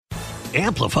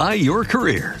Amplify your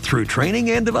career through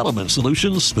training and development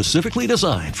solutions specifically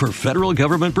designed for federal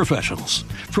government professionals.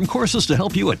 From courses to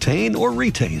help you attain or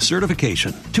retain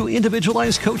certification, to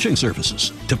individualized coaching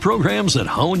services, to programs that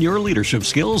hone your leadership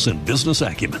skills and business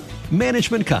acumen,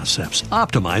 Management Concepts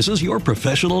optimizes your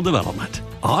professional development.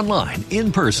 Online,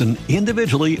 in person,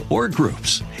 individually, or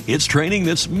groups, it's training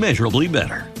that's measurably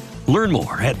better. Learn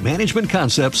more at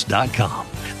managementconcepts.com.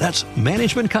 That's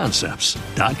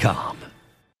managementconcepts.com.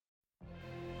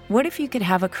 What if you could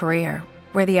have a career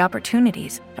where the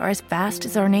opportunities are as vast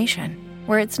as our nation,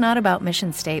 where it's not about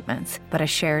mission statements, but a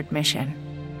shared mission?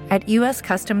 At U.S.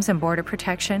 Customs and Border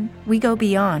Protection, we go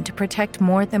beyond to protect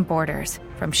more than borders.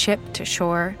 From ship to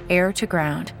shore, air to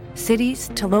ground,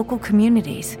 cities to local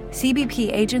communities,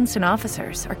 CBP agents and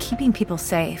officers are keeping people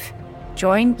safe.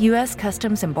 Join U.S.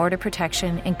 Customs and Border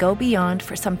Protection and go beyond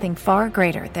for something far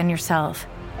greater than yourself.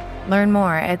 Learn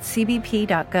more at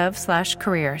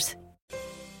cbp.gov/careers.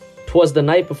 'Twas the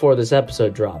night before this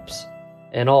episode drops,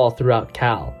 and all throughout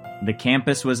Cal, the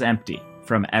campus was empty,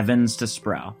 from Evans to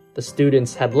Sproul. The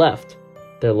students had left,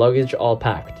 their luggage all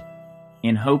packed,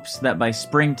 in hopes that by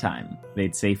springtime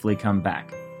they'd safely come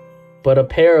back. But a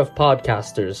pair of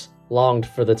podcasters longed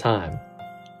for the time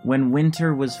when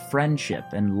winter was friendship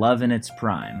and love in its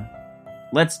prime.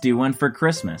 Let's do one for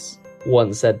Christmas,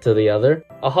 one said to the other.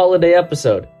 A holiday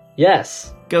episode,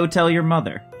 yes. Go tell your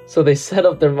mother. So they set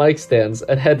up their mic stands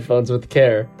and headphones with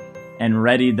care, and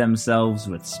readied themselves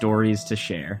with stories to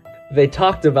share. They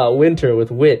talked about winter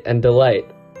with wit and delight.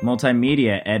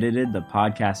 Multimedia edited the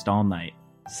podcast all night.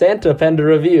 Santa penned a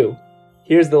review.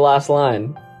 Here's the last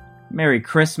line. Merry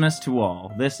Christmas to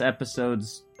all. This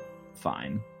episode's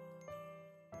fine.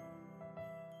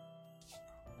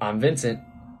 I'm Vincent,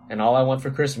 and all I want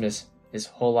for Christmas is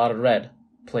a whole lot of red,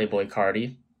 Playboy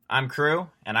Cardi. I'm Crew,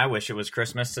 and I wish it was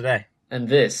Christmas today. And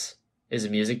this is a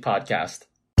music podcast.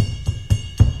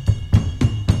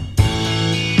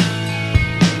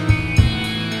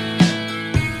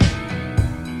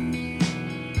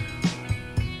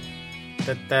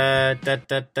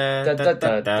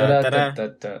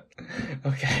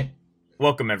 Okay.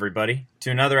 Welcome, everybody,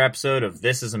 to another episode of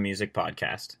This is a Music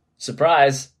Podcast.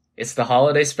 Surprise! It's the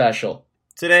holiday special.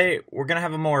 Today, we're going to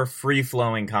have a more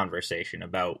free-flowing conversation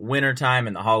about wintertime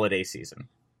and the holiday season.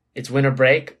 It's winter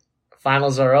break,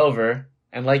 finals are over,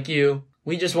 and like you,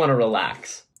 we just want to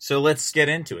relax. So let's get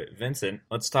into it. Vincent,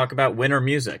 let's talk about winter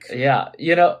music. Yeah,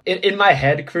 you know, in my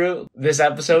head, Crew, this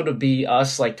episode would be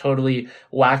us like totally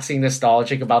waxing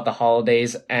nostalgic about the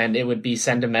holidays, and it would be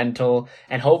sentimental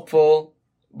and hopeful.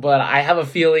 But I have a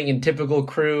feeling in typical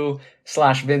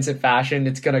Crew/Vincent fashion,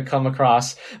 it's going to come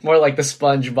across more like the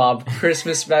SpongeBob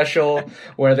Christmas special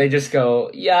where they just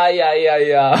go,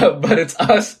 yeah. But it's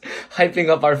us hyping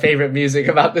up our favorite music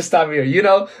about this time of year, you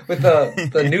know, with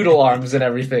the noodle arms and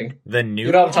everything. The noodle arms?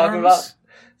 You know what I'm talking about?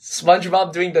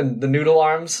 SpongeBob doing the noodle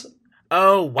arms.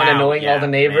 Oh, wow. And annoying all the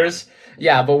neighbors. Man.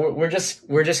 Yeah, but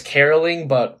we're just caroling,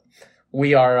 but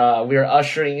we are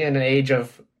ushering in an age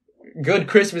of good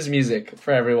Christmas music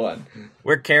for everyone.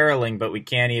 We're caroling, but we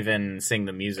can't even sing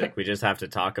the music. We just have to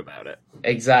talk about it.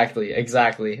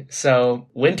 Exactly. So,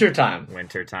 wintertime.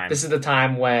 This is the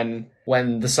time when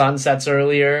the sun sets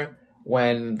earlier,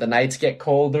 when the nights get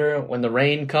colder, when the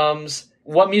rain comes.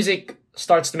 What music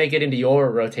starts to make it into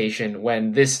your rotation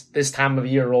when this time of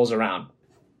year rolls around?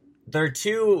 There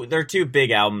are two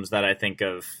big albums that I think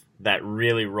of that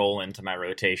really roll into my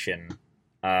rotation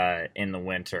in the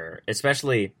winter,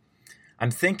 especially. I'm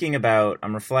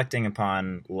reflecting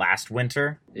upon last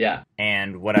winter. Yeah.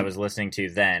 And what I was listening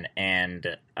to then.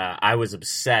 And I was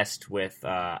obsessed with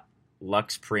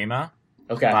Lux Prima.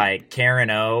 Okay. By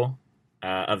Karen O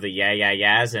of the Yeah Yeah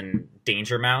Yeahs and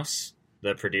Danger Mouse,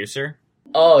 the producer.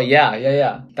 Oh,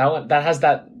 yeah. That one, that has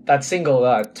that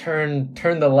single, Turn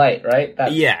the Light, right?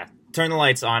 Yeah. Turn the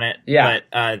Lights on it. Yeah.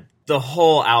 But the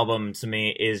whole album to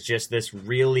me is just this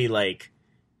really like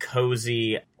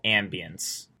cozy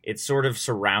ambience. It's sort of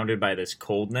surrounded by this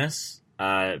coldness,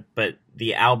 but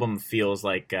the album feels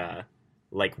like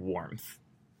warmth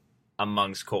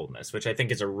amongst coldness, which I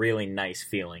think is a really nice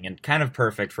feeling and kind of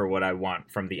perfect for what I want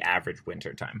from the average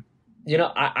winter time. You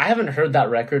know, I haven't heard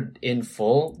that record in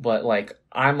full, but like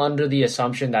I'm under the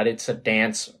assumption that it's a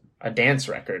dance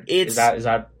record. Is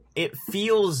that? It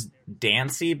feels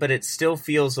dancey, but it still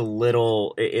feels a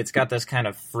little. It's got this kind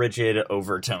of frigid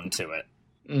overtone to it.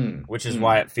 Which is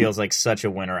why it feels like such a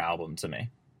winter album to me.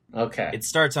 Okay. It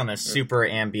starts on this super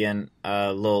ambient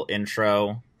little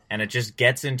intro, and it just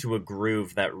gets into a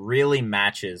groove that really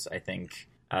matches, I think,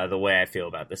 the way I feel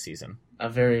about the season. A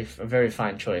very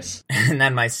fine choice. And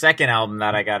then my second album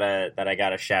that I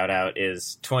gotta shout out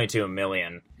is 22 A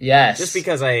Million. Yes. Just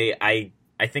because I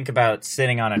think about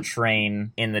sitting on a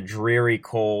train in the dreary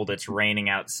cold, it's raining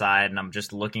outside, and I'm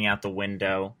just looking out the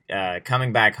window,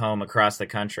 coming back home across the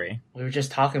country. We were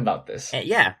just talking about this.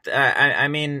 Yeah, I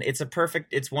mean,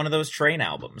 it's one of those train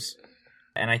albums.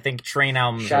 And I think train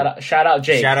albums... Shout out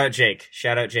Jake.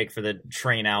 Shout out Jake for the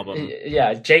train album.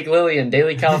 Yeah, Jake Lillian,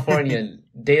 Daily Californian,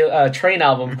 train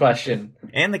album question.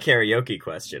 And the karaoke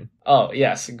question. Oh,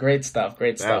 yes. Great stuff.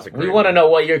 We want to know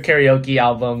what your karaoke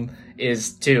album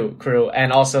is too, Crew.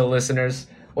 And also, listeners,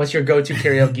 what's your go-to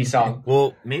karaoke song?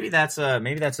 Well, maybe that's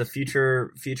a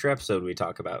future episode we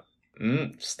talk about.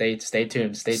 Stay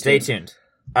tuned. Stay tuned.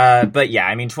 But yeah,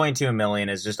 I mean, 22 A Million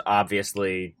is just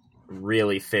obviously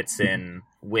really fits in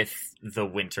with the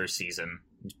winter season.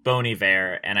 It's Bon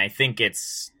Iver, and I think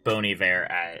it's Bon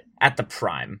Iver at the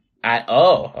prime.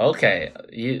 Okay.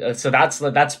 So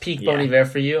that's peak Bon Iver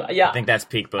for you. Yeah, I think that's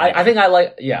peak Bon Iver. I think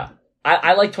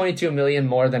I like 22 Million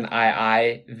more than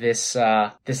this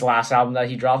last album that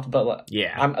he dropped. But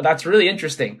that's really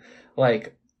interesting.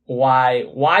 Like,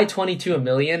 why 22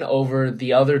 Million over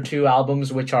the other two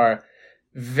albums, which are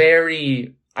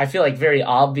very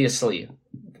obviously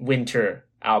winter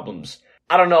albums.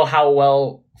 I don't know how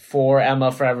well For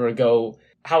Emma Forever Ago,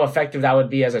 how effective that would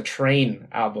be as a train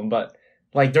album, but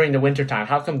like during the winter time,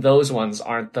 how come those ones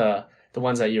aren't the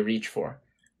ones that you reach for?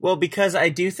 Well, because I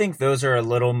do think those are a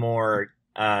little more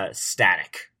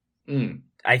static.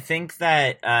 I think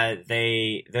that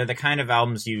they're the kind of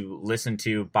albums you listen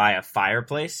to by a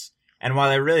fireplace. And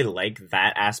while I really like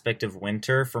that aspect of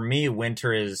winter, for me,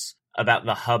 winter is about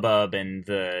the hubbub and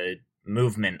the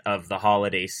movement of the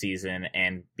holiday season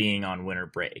and being on winter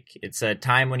break. It's a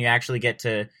time when you actually get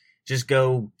to just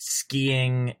go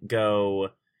skiing, go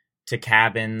to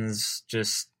cabins,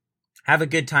 just have a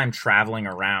good time traveling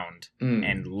around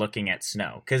and looking at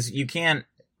snow. Because you can't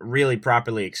really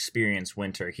properly experience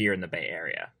winter here in the Bay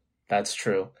Area. That's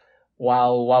true.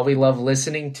 While we love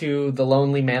listening to The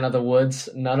Lonely Man of the Woods,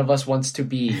 none of us wants to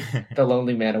be the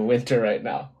Lonely Man of Winter right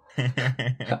now.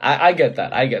 I get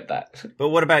that. But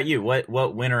what about you? What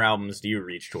winter albums do you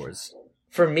reach towards?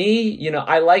 For me,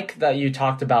 I like that you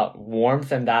talked about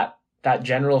warmth and that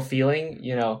general feeling.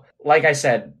 Like I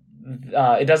said,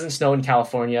 it doesn't snow in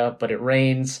California, but it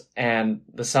rains and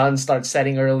the sun starts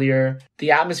setting earlier.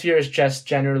 The atmosphere is just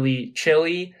generally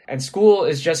chilly and school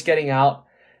is just getting out.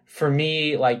 For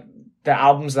me, like, the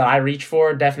albums that I reach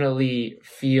for definitely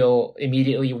feel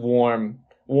immediately warm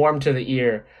to the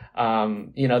ear.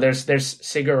 There's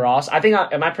Sigur Rós.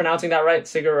 Am I pronouncing that right?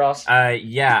 Sigur Rós?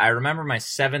 Yeah, I remember my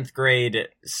 7th grade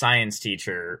science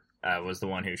teacher was the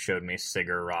one who showed me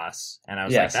Sigur Rós, and I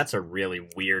was like, that's a really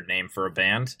weird name for a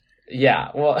band. Yeah,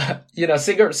 well,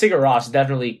 Sigur Rós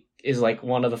definitely is like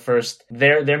one of the first.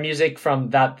 Their music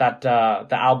from the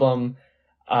album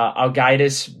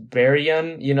Algaitis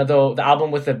Barian, the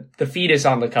album with the fetus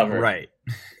on the cover. Right.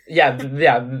 Yeah,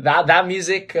 that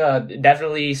music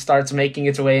definitely starts making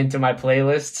its way into my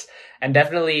playlists, and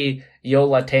definitely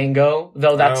Yola Tango,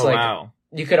 though that's wow.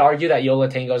 You could argue that Yola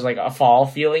Tango is like a fall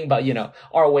feeling, but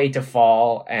Our Way to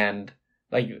Fall and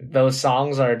like those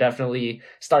songs are definitely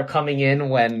start coming in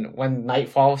when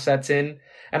nightfall sets in,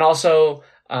 and also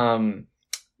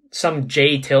some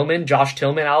Josh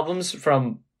Tillman albums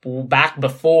from back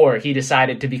before he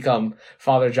decided to become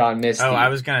Father John Misty. Oh, I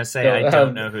was going to say, I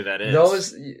don't know who that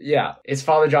is. It's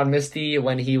Father John Misty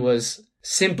when he was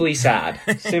simply sad.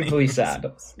 Simply sad.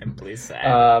 Simply sad.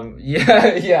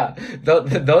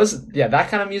 That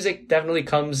kind of music definitely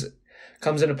comes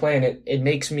into play, and it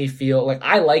makes me feel like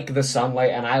I like the sunlight,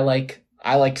 and I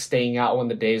like staying out when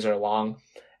the days are long.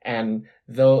 And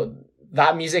though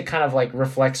that music kind of like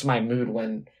reflects my mood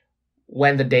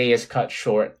when the day is cut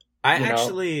short.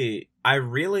 I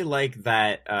really like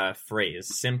that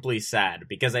phrase, simply sad,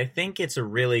 because I think it's a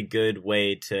really good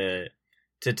way to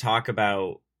talk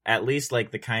about at least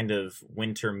like the kind of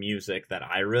winter music that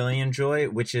I really enjoy,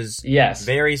 which is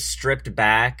very stripped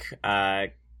back,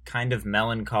 kind of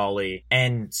melancholy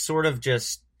and sort of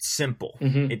just simple.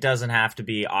 Mm-hmm. It doesn't have to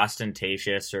be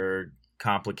ostentatious or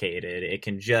complicated. It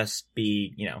can just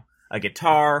be, a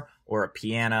guitar or a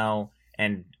piano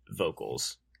and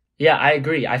vocals. Yeah, I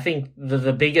agree. I think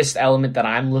the biggest element that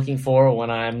I'm looking for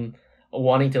when I'm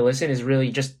wanting to listen is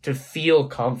really just to feel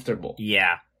comfortable.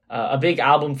 Yeah. A big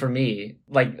album for me,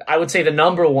 like I would say the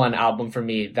number one album for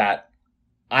me that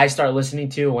I start listening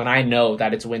to when I know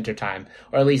that it's wintertime,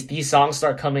 or at least these songs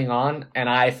start coming on and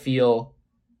I feel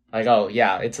like, oh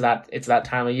yeah, it's that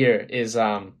time of year, is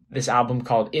this album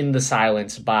called In the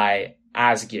Silence by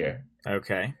Asgir.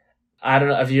 Okay. I don't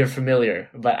know if you're familiar,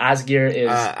 but Asgeir is...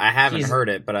 I haven't heard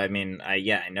it, but I mean,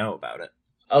 I know about it.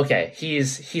 Okay,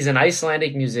 he's an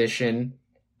Icelandic musician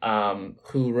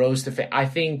who rose to fame.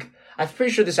 I'm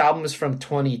pretty sure this album is from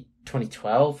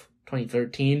 2012,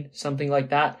 2013, something like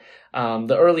that.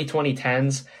 The early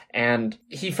 2010s, and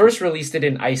he first released it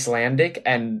in Icelandic,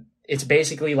 and it's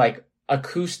basically like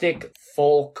acoustic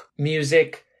folk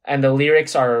music, and the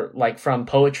lyrics are like from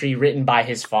poetry written by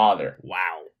his father.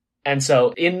 Wow. And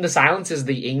so In the Silence is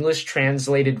the English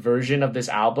translated version of this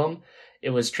album. It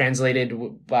was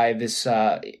translated by this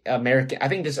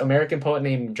American poet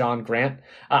named John Grant.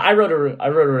 I wrote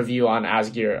a review on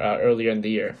Asgeir earlier in the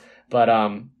year. But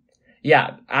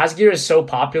yeah, Asgeir is so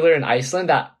popular in Iceland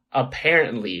that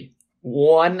apparently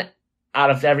 1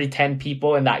 out of every 10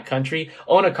 people in that country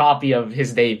own a copy of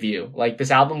his debut. Like,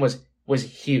 this album was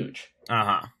huge.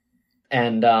 Uh-huh.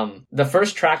 And the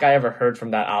first track I ever heard from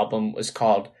that album was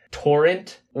called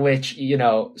Torrent, which,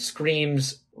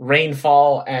 screams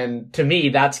rainfall, and to me,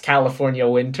 that's California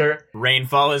winter.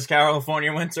 Rainfall is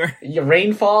California winter? Yeah,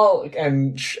 rainfall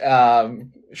and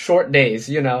short days,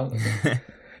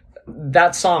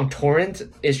 That song, Torrent,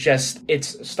 is just, it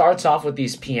starts off with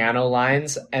these piano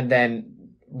lines, and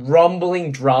then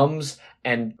rumbling drums,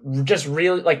 and just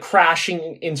really, like,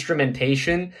 crashing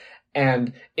instrumentation,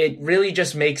 and it really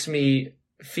just makes me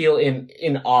feel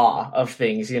in awe of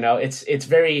things, It's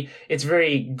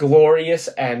very glorious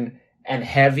and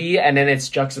heavy, and then it's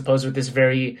juxtaposed with this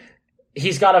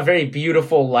he's got a very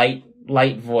beautiful light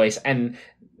voice, and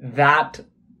that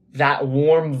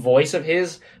warm voice of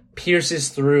his pierces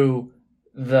through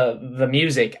the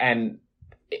music, and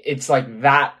it's like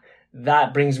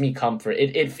that brings me comfort.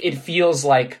 It feels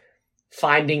like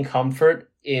finding comfort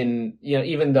in,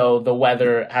 even though the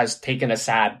weather has taken a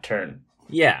sad turn.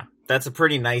 Yeah, that's a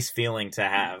pretty nice feeling to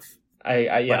have.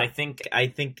 Yeah. But I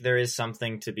think there is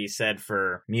something to be said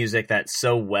for music that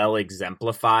so well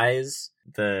exemplifies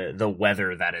the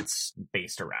weather that it's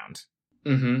based around.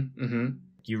 Mm-hmm. Mm-hmm.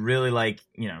 You really like,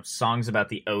 songs about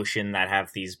the ocean that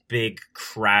have these big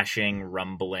crashing,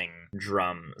 rumbling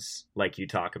drums like you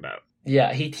talk about.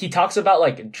 Yeah, he talks about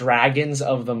like dragons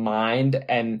of the mind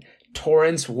and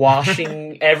torrents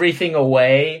washing everything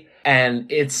away,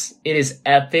 and it is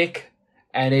epic,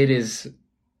 and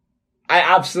I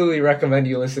absolutely recommend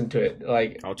you listen to it.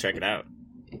 Like, I'll check it out.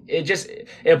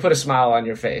 It'll put a smile on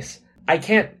your face. I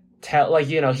can't tell, like,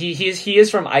 he is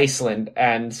from Iceland,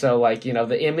 and so, like,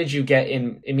 the image you get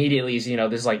immediately is,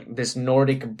 this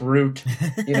Nordic brute,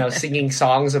 singing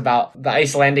songs about the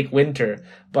Icelandic winter.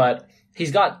 But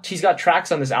he's got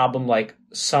tracks on this album like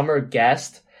Summer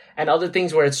Guest and other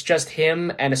things where it's just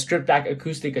him and a stripped back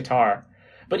acoustic guitar.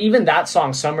 But even that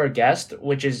song, Summer Guest,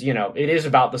 which is, it is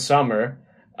about the summer,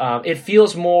 it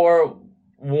feels more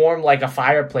warm like a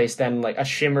fireplace than like a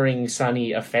shimmering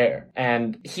sunny affair.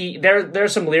 And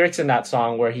there's some lyrics in that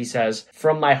song where he says,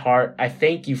 "From my heart, I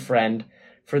thank you, friend,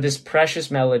 for this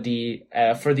precious melody,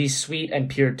 for these sweet and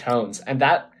pure tones." And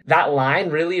that line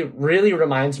really, really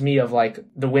reminds me of like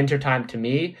the wintertime to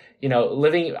me.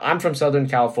 I'm from Southern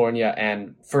California,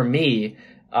 and for me,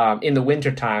 in the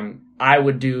wintertime, I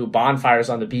would do bonfires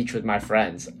on the beach with my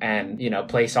friends and,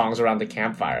 play songs around the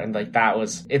campfire. And like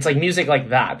it's like music like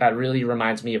that really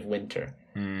reminds me of winter.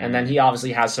 And then he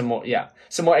obviously has some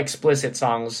more explicit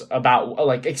songs about,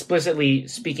 like, explicitly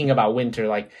speaking about winter,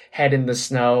 like Head in the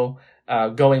Snow,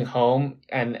 Going Home.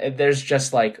 And there's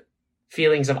just like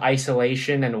feelings of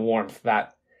isolation and warmth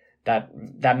that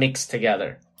mix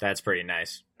together. That's pretty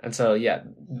nice. And so, yeah,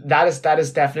 that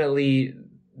is definitely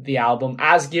the album.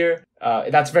 Asgeir,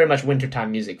 that's very much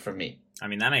wintertime music for me. I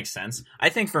mean, that makes sense. I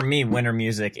think for me, winter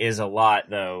music is a lot,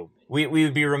 though. We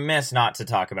would be remiss not to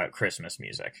talk about Christmas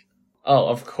music. Oh,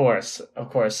 of course.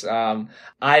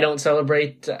 I don't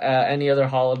celebrate any other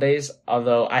holidays,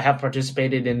 although I have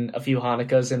participated in a few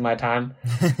Hanukkahs in my time.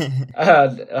 How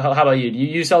about you? Do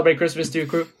you celebrate Christmas too,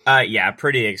 Crew? Yeah,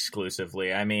 pretty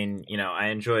exclusively. I mean, I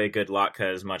enjoy a good latke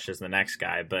as much as the next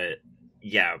guy, but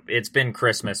yeah, it's been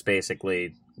Christmas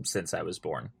basically since I was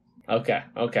born. Okay.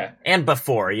 And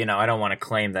before, I don't want to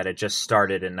claim that it just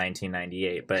started in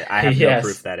 1998, but I have no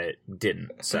proof that it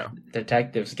didn't, so.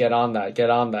 Detectives, get on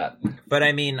that. But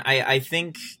I mean, I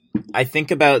think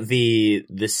about the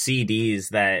CDs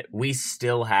that we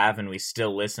still have and we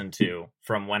still listen to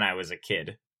from when I was a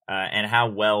kid, and how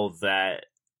well that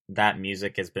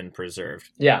music has been preserved.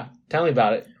 Yeah, tell me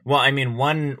about it. Well, I mean,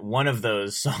 one of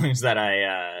those songs that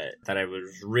I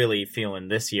was really feeling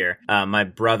this year, my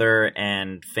brother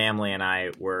and family and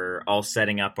I were all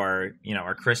setting up our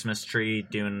Christmas tree,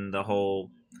 doing the whole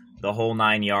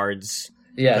 9 yards,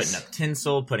 Yes. Putting up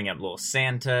tinsel, putting up little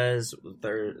Santas.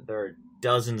 There are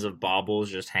dozens of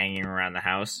baubles just hanging around the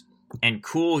house. And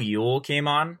Cool Yule came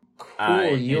on.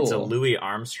 Cool Yule. It's a Louis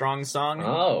Armstrong song.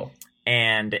 Oh.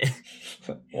 And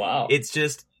wow.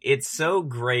 It's so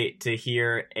great to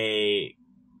hear a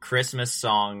Christmas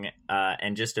song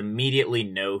and just immediately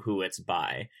know who it's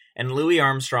by. And Louis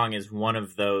Armstrong is one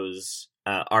of those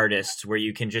artists where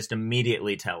you can just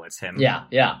immediately tell it's him.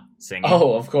 Yeah. Singing.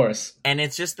 Oh, of course. And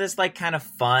it's just this like kind of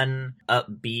fun,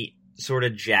 upbeat, sort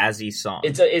of jazzy song.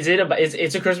 It's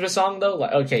a Christmas song though?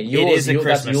 Like, okay, Yule it is a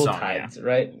Christmas that's Yule song, tides,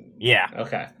 right? Yeah.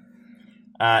 Okay.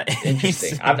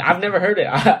 Interesting. I've never heard it.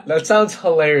 That sounds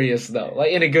hilarious though,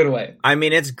 like in a good way. I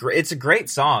mean, it's a great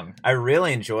song. I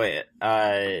really enjoy it.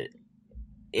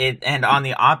 And on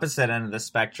the opposite end of the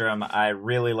spectrum, I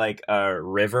really like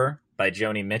River by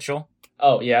Joni Mitchell.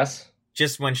 Oh, yes.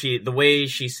 Just when the way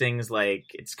she sings, like,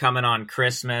 it's coming on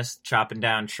Christmas, chopping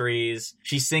down trees.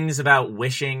 She sings about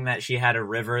wishing that she had a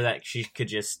river that she could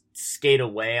just skate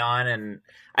away on. And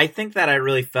I think that I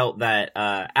really felt that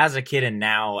as a kid and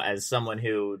now as someone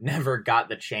who never got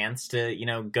the chance to,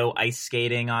 go ice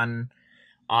skating on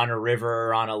a river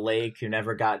or on a lake, who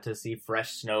never got to see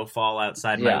fresh snow fall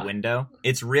outside my window.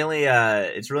 It's really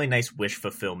nice wish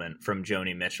fulfillment from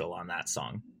Joni Mitchell on that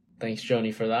song. Thanks,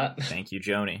 Joni, for that. Thank you,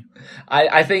 Joni.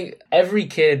 I think every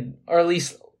kid, or at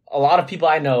least a lot of people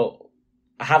I know,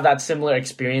 have that similar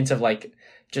experience of like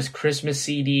just Christmas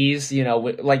CDs,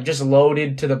 like just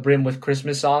loaded to the brim with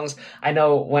Christmas songs. I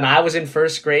know when I was in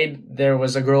first grade, there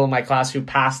was a girl in my class who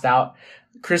passed out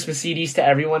Christmas CDs to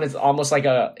everyone. It's almost like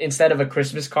instead of a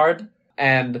Christmas card.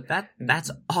 And that's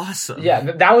awesome. Yeah,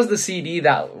 that was the CD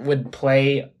that would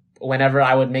play whenever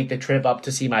I would make the trip up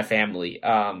to see my family,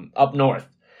 up north.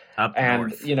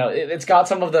 North. It's got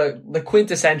some of the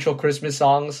quintessential Christmas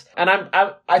songs. And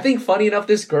I think funny enough,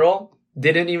 this girl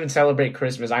didn't even celebrate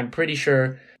Christmas. I'm pretty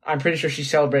sure she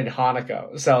celebrated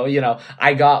Hanukkah. So,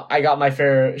 I got my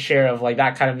fair share of like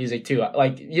that kind of music too.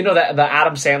 Like, the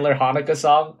Adam Sandler Hanukkah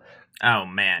song. Oh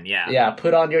man, yeah. Yeah,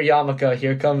 put on your yarmulke,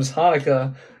 here comes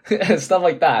Hanukkah. Stuff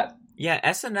like that. Yeah,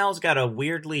 SNL's got a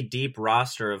weirdly deep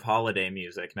roster of holiday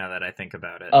music now that I think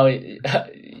about it. Oh,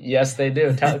 yes, they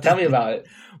do. Tell me about it.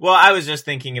 Well, I was just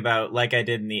thinking about, like I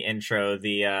did in the intro,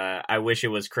 the I Wish It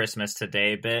Was Christmas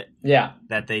Today bit. Yeah.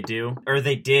 That they do. Or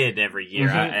they did every year.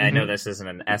 I know this isn't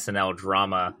an SNL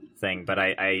drama thing, but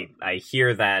I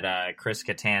hear that Chris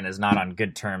Kattan is not on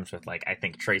good terms with, like, I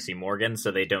think Tracy Morgan, so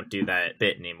they don't do that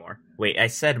bit anymore. Wait, I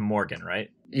said Morgan,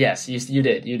 right? Yes, you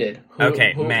did. I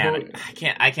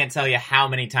can't tell you how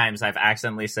many times I've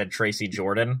accidentally said Tracy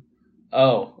Jordan.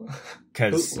 Oh.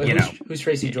 Because, who's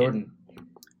Tracy Jordan?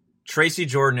 Tracy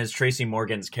Jordan is Tracy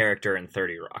Morgan's character in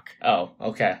 30 Rock. Oh,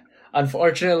 okay.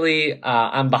 Unfortunately,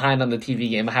 I'm behind on the TV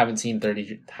game. I haven't seen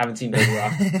 30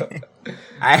 Rock.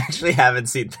 I actually haven't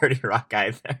seen 30 Rock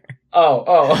either.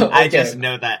 Oh, okay. I just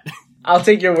know that. I'll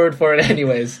take your word for it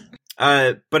anyways.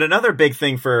 But another big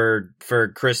thing for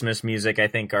Christmas music, I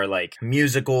think, are like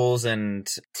musicals and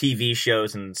TV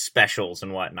shows and specials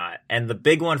and whatnot. And the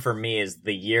big one for me is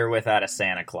The Year Without a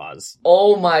Santa Claus.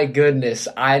 Oh my goodness,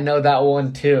 I know that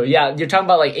one too. Yeah, you're talking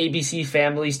about like ABC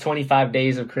Family's 25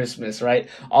 Days of Christmas, right?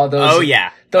 All those. Oh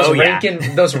yeah.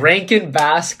 Those Rankin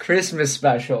Bass Christmas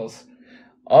specials.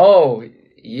 Oh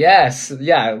yes,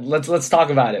 yeah. Let's talk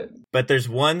about it. But there's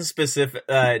one specific,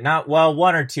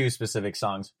 one or two specific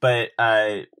songs. But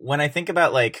when I think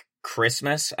about like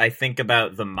Christmas, I think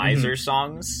about the Miser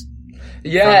songs.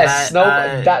 Yes,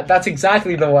 that's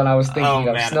exactly the one I was thinking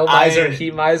of. Man, Snow Miser and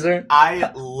Heat Miser.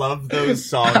 I love those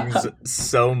songs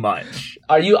so much.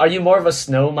 Are you more of a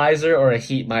Snow Miser or a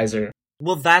Heat Miser?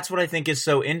 Well, that's what I think is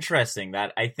so interesting.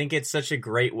 That I think it's such a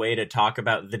great way to talk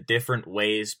about the different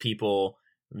ways people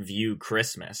view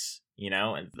Christmas.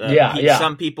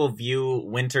 Some people view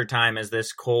wintertime as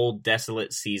this cold,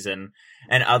 desolate season,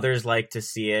 and others like to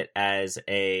see it as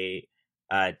a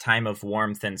time of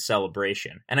warmth and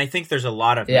celebration. And I think there's a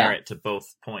lot of merit to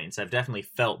both points. I've definitely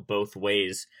felt both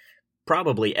ways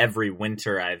probably every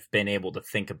winter I've been able to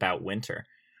think about winter.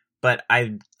 But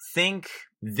I think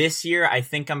this year, I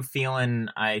think I'm feeling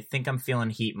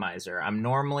Heat Miser. I'm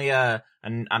normally a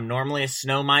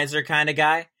Snow Miser kind of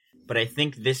guy. But I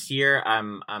think this year I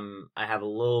have a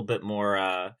little bit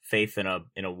more faith in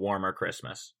a warmer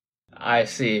Christmas. I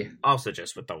see. Also,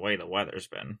 just with the way the weather's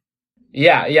been.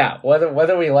 Yeah.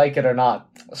 Whether we like it or not,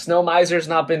 Snow Miser's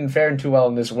not been faring too well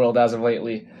in this world as of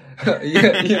lately.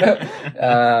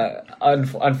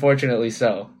 Unfortunately,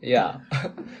 so yeah.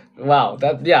 Wow.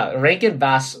 Rankin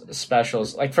Bass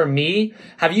specials. Like for me,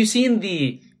 have you seen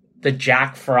the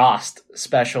Jack Frost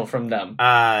special from them?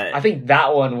 I think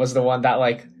that one was the one that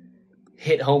like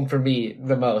hit home for me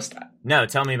the most. No,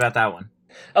 tell me about that one.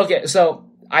 Okay, so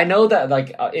I know that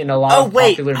like in a lot of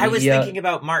popular media, I was thinking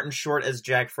about Martin Short as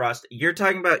Jack Frost. You're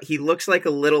talking about he looks like a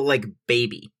little like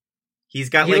baby. He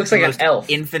looks like an elf,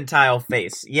 infantile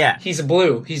face. Yeah, he's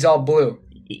blue. He's all blue.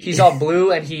 He's all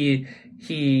blue, and he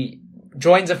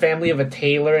joins a family of a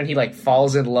tailor, and he like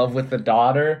falls in love with the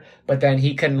daughter, but then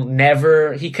he can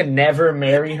never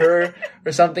marry her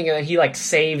or something, and then he like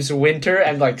saves Winter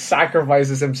and like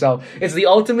sacrifices himself. It's the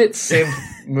ultimate simp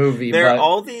movie. There are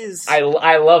all these. I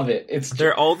love it. There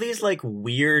are all these like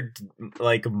weird,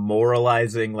 like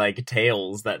moralizing like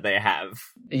tales that they have.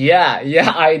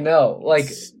 Yeah, I know. Like,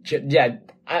 yeah,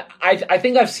 I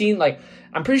think I've seen like.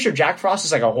 I'm pretty sure Jack Frost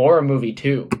is like a horror movie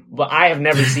too, but I have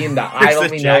never seen that. I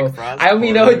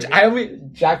only know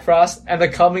Jack Frost and the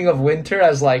coming of winter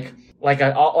as like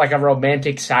a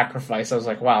romantic sacrifice. I was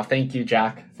like, wow, thank you,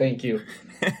 Jack. Thank you.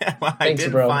 Well, I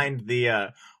didn't find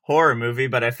the horror movie,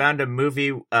 but I found a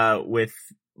movie with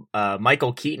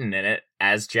Michael Keaton in it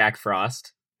as Jack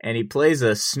Frost, and he plays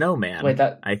a snowman. Wait,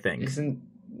 that I think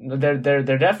there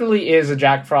definitely is a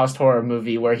Jack Frost horror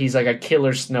movie where he's like a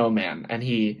killer snowman, and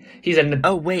he's an.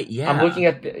 Oh wait, yeah. I'm looking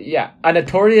at a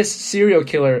notorious serial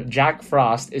killer, Jack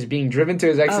Frost, is being driven to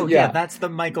his exit. Oh yeah, that's the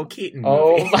Michael Keaton movie.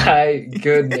 Oh my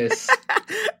goodness.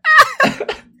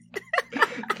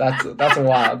 That's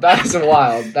wild. That is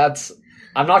wild.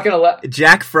 I'm not gonna let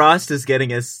Jack Frost is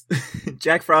getting a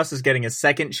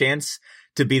second chance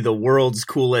to be the world's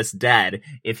coolest dad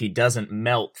if he doesn't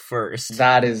melt first.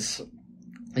 That is.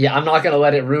 Yeah, I'm not going to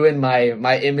let it ruin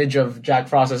my image of Jack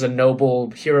Frost as a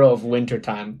noble hero of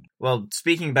wintertime. Well,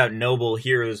 speaking about noble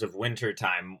heroes of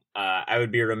wintertime, I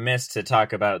would be remiss to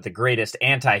talk about the greatest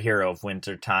anti-hero of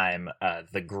wintertime,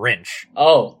 the Grinch.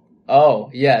 Oh,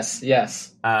 yes.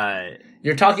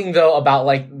 You're talking, though, about,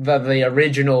 like, the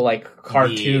original, like,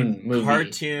 cartoon movie.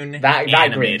 That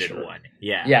animated Grinch one.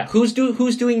 Yeah. Yeah, who's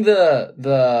doing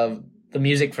the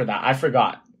music for that? I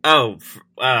forgot. Oh,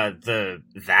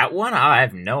 that one? I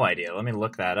have no idea. Let me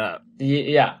look that up.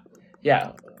 Yeah.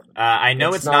 I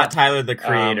know it's not Tyler the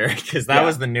Creator because that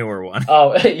was the newer one.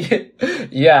 Oh,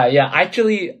 yeah.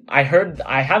 Actually, I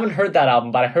haven't heard that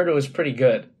album, but I heard it was pretty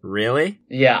good. Really?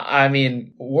 Yeah. I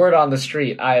mean, word on the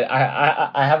street.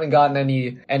 I haven't gotten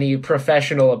any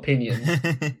professional opinions.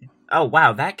 Oh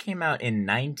wow, that came out in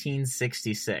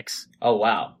 1966. Oh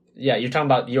wow. Yeah, you're talking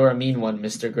about You're a Mean One,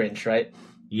 Mr. Grinch, right?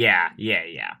 Yeah.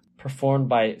 Performed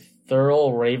by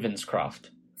Thurl Ravenscroft.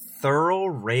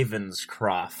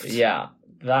 Yeah,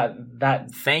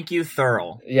 that. Thank you,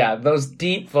 Thurl. Yeah, those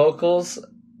deep vocals.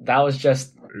 That was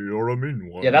just. You're a mean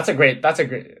one. Yeah, that's a great.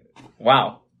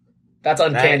 Wow, that's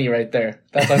uncanny right there.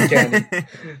 That's uncanny.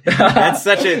 That's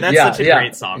such a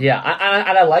great song. Yeah,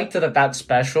 and I liked that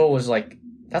special was like.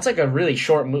 That's like a really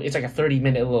short movie. It's like a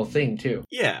 30-minute little thing too.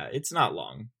 Yeah, it's not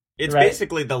long. It's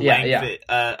basically the length.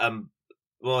 Yeah.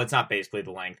 Well, it's not basically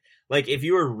the length. Like, if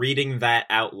you were reading that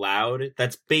out loud,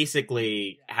 that's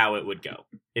basically how it would go.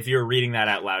 If you were reading that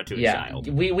out loud to a child.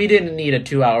 We didn't need a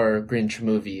 2-hour Grinch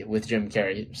movie with Jim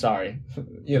Carrey. Sorry.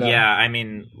 Yeah, I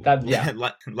mean,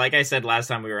 like I said last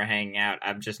time we were hanging out,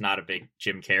 I'm just not a big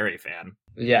Jim Carrey fan.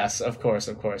 Yes, of course.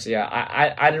 Yeah,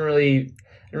 I didn't really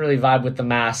vibe with The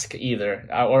Mask either,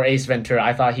 or Ace Ventura.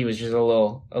 I thought he was just a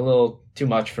little too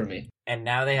much for me. And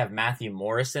now they have Matthew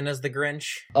Morrison as the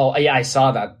Grinch. Oh, yeah, I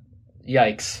saw that.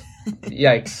 Yikes.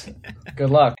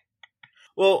 Good luck.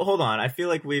 Well, hold on. I feel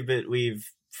like we've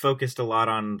focused a lot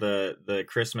on the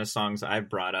Christmas songs I've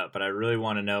brought up, but I really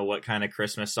want to know what kind of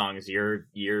Christmas songs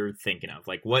you're thinking of.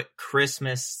 Like, what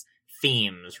Christmas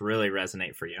themes really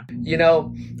resonate for you?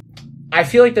 I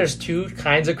feel like there's two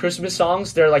kinds of Christmas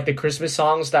songs. They're like the Christmas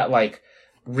songs that like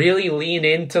really lean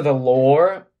into the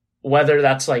lore, whether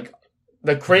that's like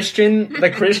the Christian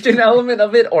element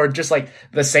of it or just like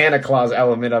the Santa Claus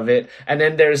element of it. And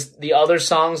then there's the other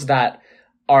songs that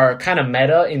are kind of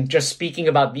meta in just speaking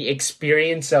about the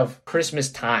experience of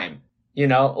Christmas time.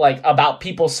 Like about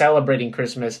people celebrating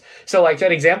Christmas. So like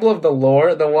an example of the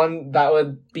lore, the one that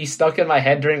would be stuck in my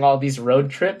head during all these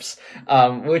road trips,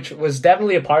 which was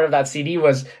definitely a part of that CD,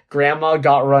 was Grandma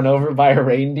Got Run Over by a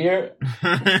Reindeer.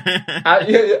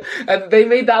 And they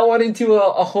made that one into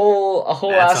a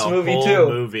whole ass movie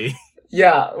too.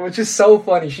 Yeah, which is so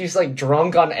funny. She's like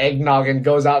drunk on eggnog and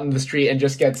goes out in the street and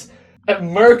just gets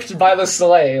murked by the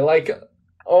sleigh. Like,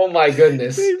 oh my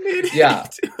goodness. Yeah.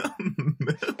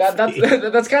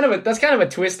 That's kind of a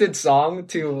twisted song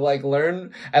to like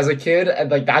learn as a kid,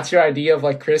 and like that's your idea of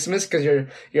like Christmas because you're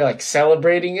like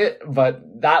celebrating it.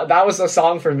 But that was a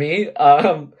song for me.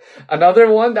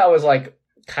 Another one that was like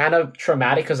kind of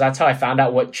traumatic because that's how I found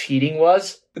out what cheating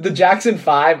was. The Jackson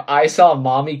 5, I Saw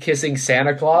Mommy Kissing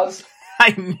Santa Claus.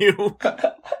 I knew.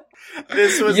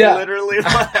 This was literally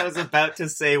what I was about to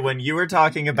say when you were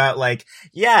talking about, like,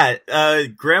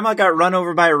 Grandma got run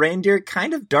over by a reindeer,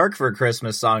 kind of dark for a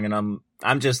Christmas song, and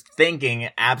I'm just thinking,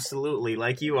 absolutely,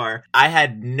 like you are. I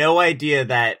had no idea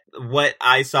that what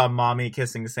I Saw Mommy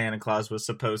Kissing Santa Claus was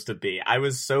supposed to be. I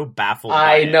was so baffled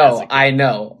by it. I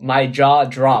know. My jaw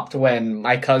dropped when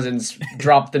my cousins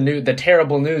dropped the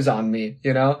terrible news on me,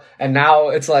 you know? And now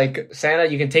it's like,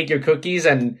 Santa, you can take your cookies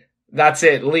and that's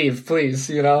it. Leave, please,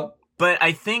 you know? But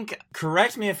I think,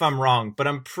 correct me if I'm wrong, but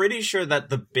I'm pretty sure that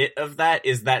the bit of that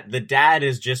is that the dad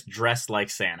is just dressed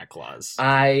like Santa Claus.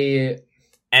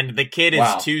 And the kid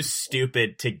is too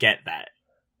stupid to get that.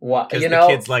 Because the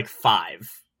kid's like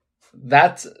 5.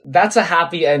 That's a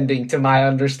happy ending to my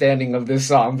understanding of this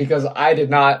song, because I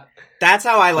did not... That's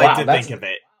how I like to think of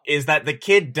it. Is that the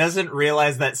kid doesn't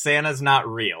realize that Santa's not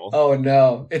real. Oh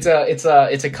no. It's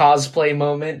a cosplay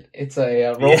moment. It's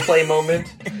a roleplay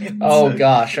moment.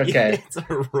 Gosh, okay. It's a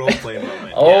roleplay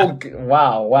moment.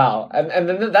 Wow. And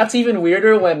then that's even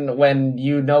weirder when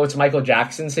you know it's Michael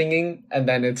Jackson singing, and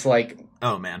then it's like,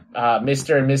 oh man,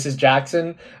 Mr. and Mrs.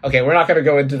 Jackson. Okay, we're not going to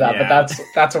go into that,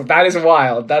 but that is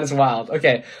wild. That is wild.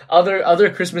 Okay,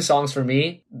 other Christmas songs for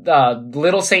me.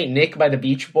 Little Saint Nick by the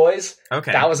Beach Boys.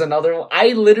 Okay, that was another one.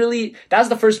 That was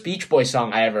the first Beach Boys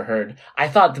song I ever heard. I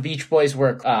thought the Beach Boys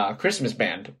were a Christmas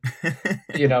band.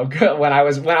 You know, when I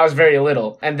was very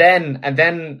little, and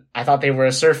then I thought they were a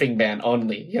surfing band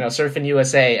only. You know, Surfing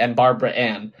USA and Barbara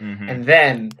Ann, and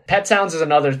then Pet Sounds is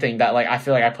another thing that like I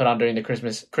feel like I put on during the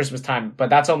Christmas time. But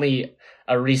that's only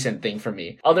a recent thing for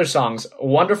me. Other songs,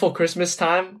 Wonderful Christmas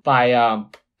Time by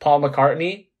Paul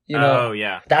McCartney. You know,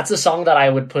 that's a song that I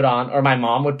would put on, or my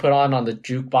mom would put on the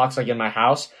jukebox, like in my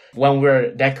house when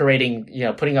we're decorating, you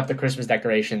know, putting up the Christmas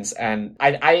decorations. And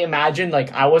I imagine,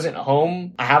 like, I wasn't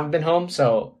home. I haven't been home.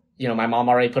 So, you know, my mom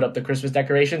already put up the Christmas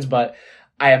decorations, but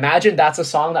I imagine that's a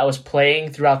song that was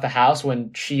playing throughout the house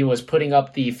when she was putting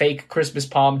up the fake Christmas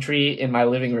palm tree in my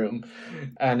living room.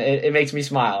 And it makes me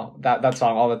smile, that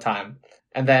song, all the time.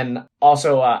 And then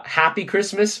also Happy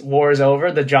Christmas, War is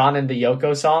Over, the John and the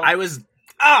Yoko song. I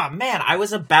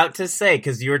was about to say,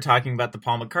 because you were talking about the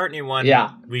Paul McCartney one,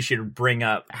 we should bring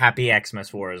up Happy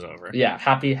Xmas, War is Over. Yeah,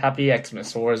 Happy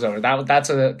Xmas, War is Over. That's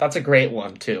a great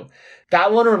one, too.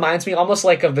 That one reminds me almost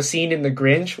like of the scene in The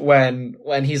Grinch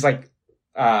when he's like,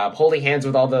 holding hands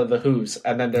with all the Who's,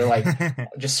 and then they're like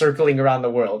just circling around the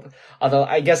world. Although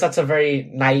I guess that's a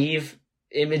very naive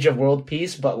image of world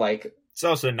peace, but like it's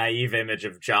also a naive image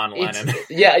of John Lennon.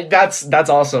 Yeah, that's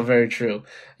also very true.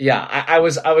 Yeah, I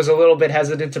was a little bit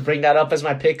hesitant to bring that up as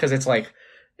my pick because it's like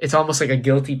it's almost like a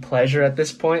guilty pleasure at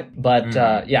this point. But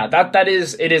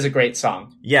it is a great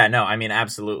song. Yeah, no, I mean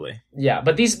absolutely. Yeah,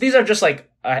 but these are just like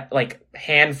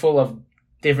handful of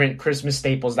different Christmas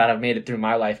staples that have made it through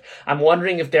my life. I'm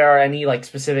wondering if there are any like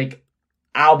specific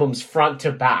albums front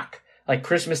to back, like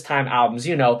Christmas time albums,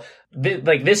 you know,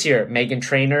 like this year, Meghan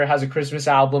Trainor has a Christmas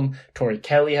album. Tori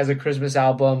Kelly has a Christmas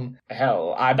album.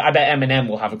 Hell, I bet Eminem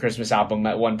will have a Christmas album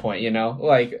at one point, you know,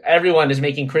 like everyone is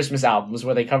making Christmas albums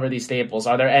where they cover these staples.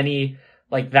 Are there any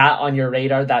like that on your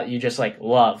radar that you just like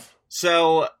love?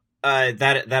 So,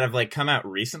 that have like come out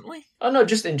recently? Oh no,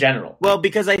 just in general. Well,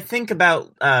 because I think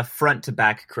about front to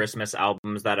back Christmas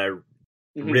albums that I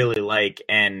really like,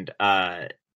 and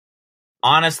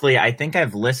honestly, I think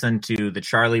I've listened to the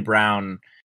Charlie Brown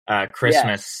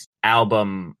Christmas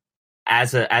album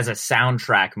as a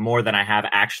soundtrack more than I have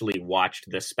actually watched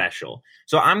the special.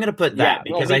 So I'm gonna put that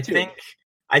because I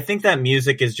think that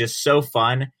music is just so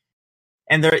fun,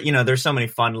 and there's so many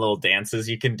fun little dances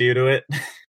you can do to it.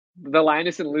 The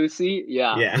Linus and Lucy,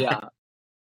 yeah.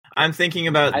 I'm thinking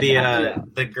about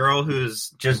the girl who's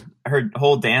just her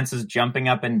whole dance is jumping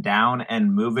up and down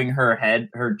and moving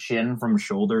her chin from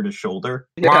shoulder to shoulder.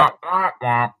 Yeah.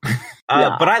 But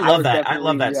I love that. I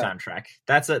love that soundtrack.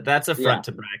 That's a front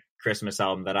to back Christmas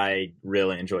album that I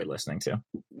really enjoy listening to.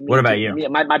 What about you?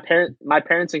 My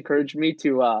parents encouraged me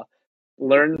to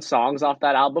learn songs off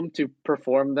that album to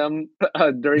perform them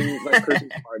during like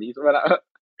Christmas parties.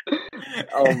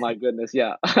 Oh my goodness,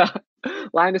 yeah.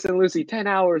 Linus and Lucy, 10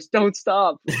 hours, don't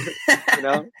stop. You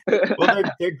know? Well,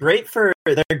 they're great for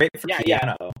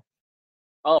piano.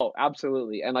 Oh,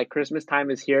 absolutely. And like Christmas Time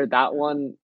Is Here, that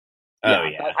one.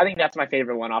 I think that's my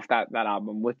favorite one off that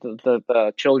album with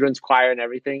the children's choir and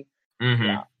everything. Mm-hmm.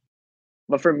 Yeah.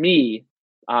 But for me,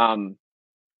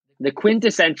 the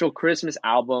quintessential Christmas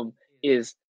album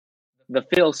is the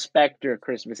Phil Spector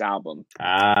Christmas album.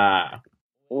 Ah.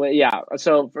 Well, yeah.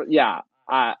 So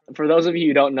For those of you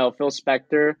who don't know, Phil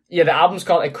Spector. Yeah, the album's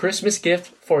called A Christmas Gift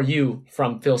for You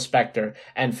from Phil Spector.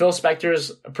 And Phil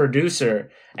Spector's a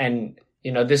producer, and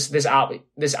this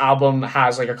album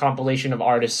has like a compilation of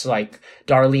artists like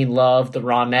Darlene Love, the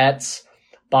Ronettes,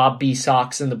 Bob B.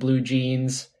 Sox and the Blue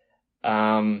Jeans.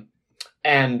 And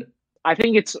I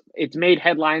think it's made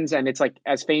headlines, and it's like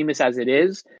as famous as it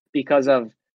is because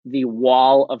of the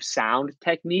wall of sound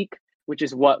technique, which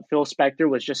is what Phil Spector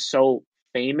was just so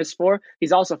famous for.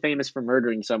 He's also famous for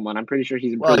murdering someone. I'm pretty sure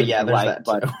he's there's that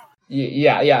but too.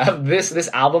 Yeah. This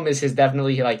album is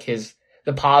definitely like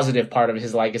the positive part of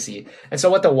his legacy. And so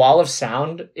what the wall of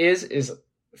sound is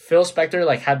Phil Spector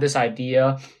like had this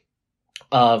idea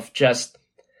of just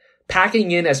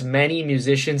packing in as many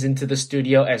musicians into the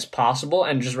studio as possible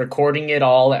and just recording it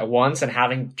all at once and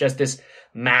having just this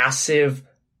massive,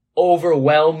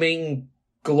 overwhelming,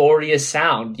 glorious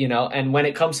sound, And when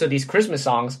it comes to these Christmas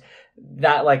songs,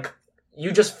 that like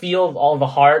you just feel all the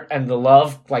heart and the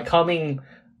love like coming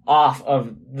off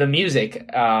of the music,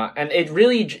 and it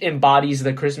really embodies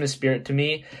the Christmas spirit to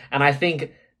me. And I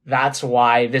think that's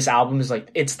why this album is like,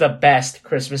 it's the best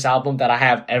Christmas album that I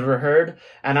have ever heard.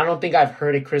 And I don't think I've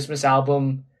heard a Christmas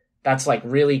album that's like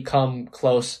really come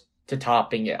close to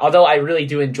topping it. Although I really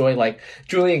do enjoy like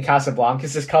Julian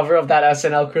Casablancas' cover of that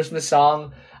SNL Christmas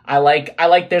song. I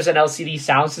like there's an LCD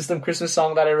Sound System Christmas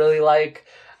song that I really like.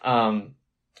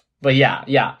 But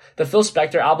yeah. The Phil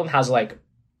Spector album has like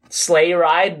Sleigh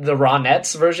Ride, the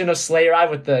Ronettes version of Sleigh Ride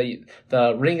with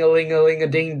the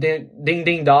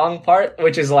ring-a-ling-a-ling-a-ding-ding part,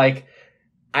 which is like,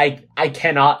 I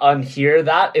cannot unhear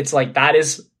that. It's like, that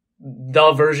is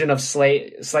the version of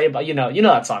Sleigh, you know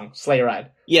that song, Sleigh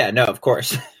Ride. Yeah, no, of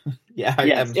course.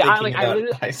 I'm thinking about I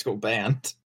High School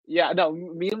Band. Yeah, no,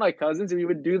 me and my cousins, we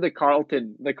would do the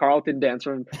Carlton dance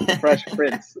from Fresh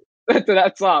Prince to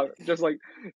that song. Just like,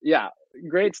 yeah,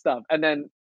 great stuff. And then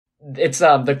it's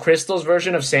the Crystals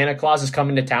version of Santa Claus is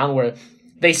Coming to Town, where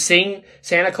they sing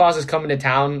Santa Claus is Coming to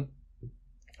Town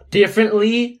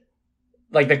differently.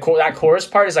 Like that chorus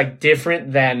part is like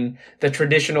different than the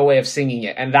traditional way of singing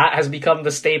it, and that has become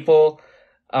the staple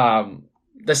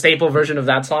version of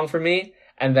that song for me.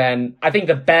 And then I think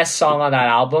the best song on that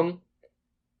album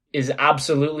is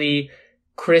absolutely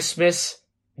Christmas,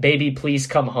 Baby Please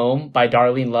Come Home by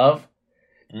Darlene Love.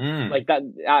 Like that,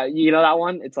 that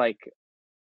one? It's like,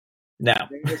 no.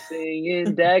 They're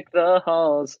singing Deck the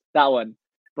Halls. That one.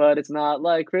 But it's not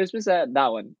like Christmas at that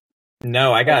one.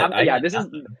 No,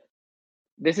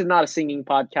 this is not a singing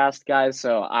podcast, guys,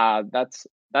 so that's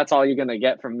all you're gonna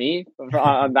get from me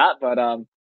on that. But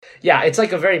yeah, it's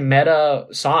like a very meta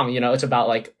song, it's about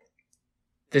like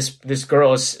this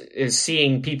girl is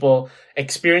seeing people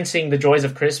experiencing the joys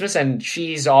of Christmas, and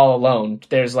she's all alone.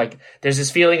 There's this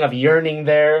feeling of yearning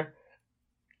there,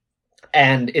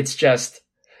 and I think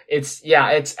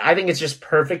it's just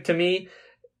perfect to me,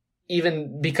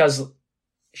 even because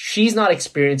she's not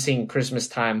experiencing Christmas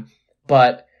time,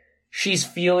 but she's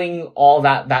feeling all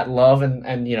that love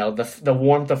and the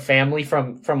warmth of family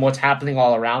from what's happening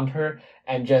all around her,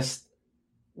 and just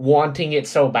wanting it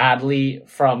so badly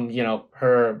from,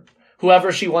 her,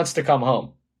 whoever she wants to come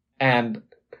home. And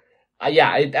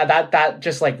that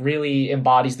just like really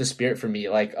embodies the spirit for me.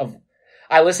 Like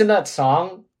I listen to that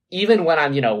song even when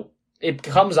I'm, it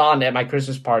comes on at my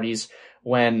Christmas parties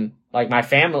when like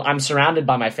I'm surrounded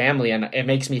by my family, and it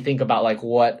makes me think about like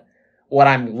what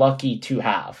I'm lucky to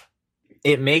have.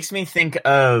 It makes me think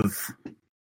of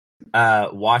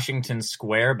Washington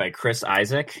Square by Chris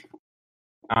Isaak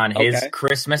on his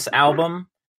Christmas album,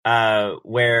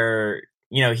 where,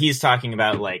 he's talking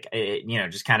about like,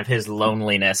 just kind of his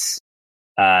loneliness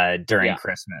during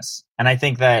Christmas. And I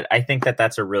think that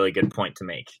that's a really good point to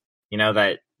make,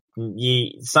 that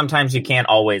sometimes you can't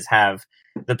always have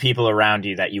the people around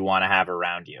you that you want to have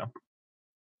around you.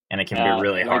 And it can be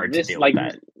really hard to deal with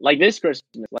that. Like this Christmas,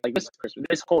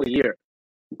 this whole year.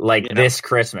 This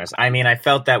Christmas. I mean, I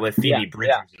felt that with Phoebe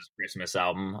Bridgers' Christmas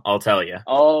album, I'll tell you.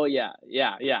 Oh, yeah.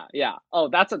 Oh,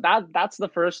 that's the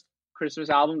first Christmas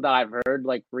album that I've heard,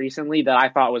 like, recently that I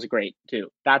thought was great, too.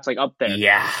 That's, like, up there.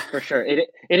 Yeah. For sure. It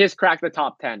has cracked the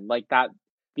top 10. Like, that,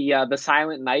 the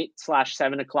Silent Night /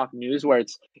 7 o'clock news, where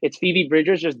it's Phoebe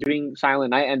Bridgers just doing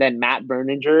Silent Night, and then Matt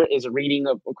Berninger is reading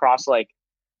across, like,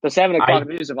 the 7 o'clock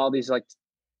news of all these, like,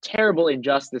 terrible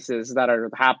injustices that are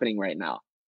happening right now.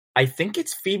 I think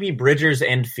it's Phoebe Bridgers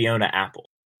and Fiona Apple.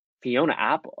 Fiona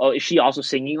Apple? Oh, is she also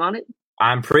singing on it?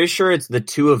 I'm pretty sure it's the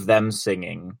two of them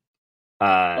singing.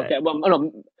 Okay, well,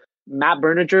 no, Matt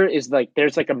Berninger is like,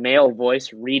 there's like a male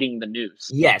voice reading the news.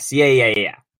 Yes,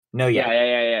 yeah. No,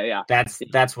 yeah. Yeah.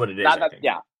 That's what it is.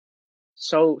 Yeah.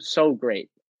 So great.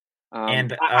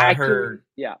 And I her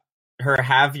yeah. her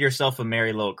 "Have Yourself a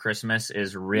Merry Little Christmas"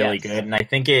 is really Yes. good, and I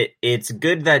think it's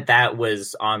good that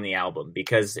was on the album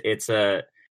because it's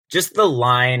just the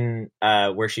line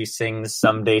where she sings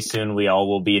 "Someday soon we all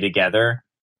will be together."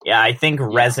 Yeah, I think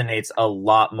resonates a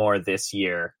lot more this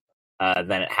year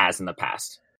than it has in the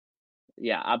past.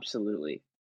 Yeah, absolutely.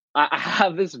 I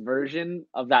have this version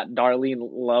of that Darlene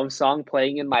Love song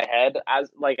playing in my head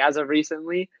as of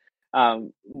recently.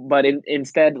 But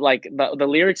instead, like the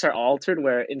lyrics are altered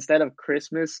where instead of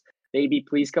Christmas, baby,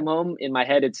 please come home, in my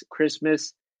head it's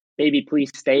Christmas, baby, please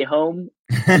stay home.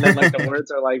 And then like the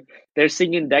words are like they're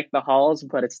singing Deck the Halls,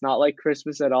 but it's not like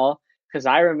Christmas at all. Because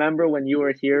I remember when you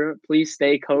were here, please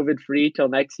stay COVID free till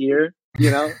next year.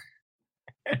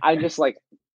 I just like,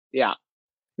 yeah.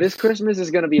 This Christmas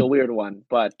is gonna be a weird one,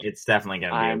 but It's definitely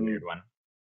going to be a weird one.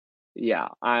 yeah,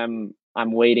 I'm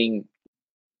waiting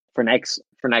for next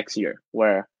year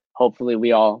where hopefully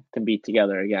we all can be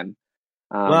together again.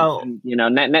 Well,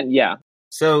 yeah.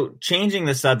 So changing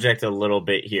the subject a little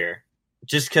bit here,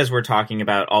 just because we're talking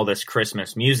about all this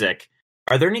Christmas music,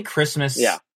 are there any Christmas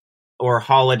or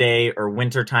holiday or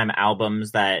wintertime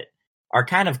albums that are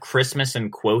kind of Christmas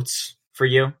in quotes for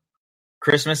you?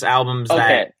 Christmas albums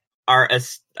that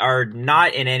are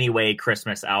not in any way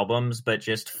Christmas albums, but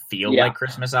just feel like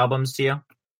Christmas albums to you?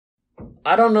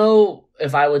 I don't know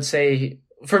if I would say,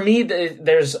 for me,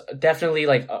 there's definitely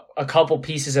like a couple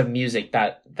pieces of music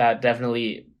that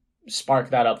definitely spark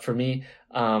that up for me.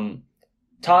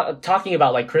 Talking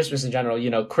about like Christmas in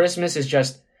general, Christmas is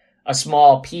just a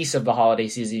small piece of the holiday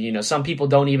season. Some people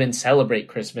don't even celebrate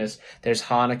Christmas. There's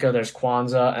Hanukkah, there's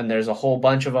Kwanzaa, and there's a whole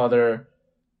bunch of other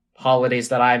holidays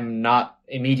that I'm not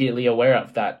immediately aware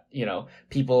of that,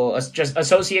 people just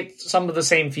associate some of the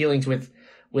same feelings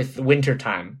with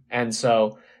wintertime. And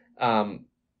so,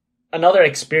 another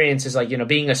experience is like,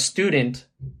 being a student,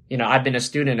 I've been a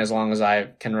student as long as I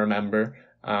can remember.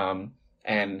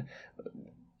 And,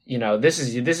 this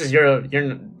is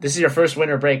your first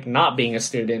winter break not being a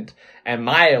student, and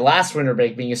my last winter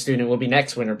break being a student will be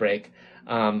next winter break.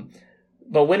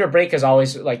 But winter break has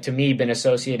always, like, to me, been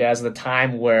associated as the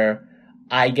time where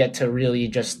I get to really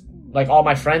just, like, all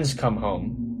my friends come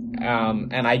home,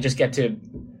 and I just get to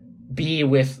be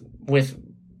with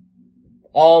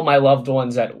all my loved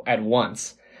ones at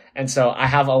once. And so I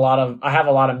have a lot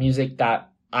of music that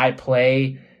I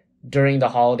play during the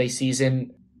holiday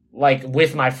season, like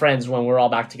with my friends when we're all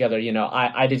back together.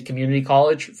 I did community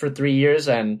college for 3 years,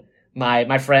 and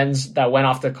my friends that went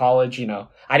off to college,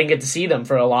 I didn't get to see them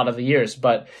for a lot of the years,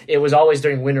 but it was always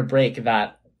during winter break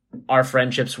that our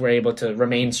friendships were able to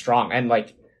remain strong and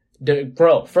like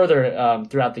grow further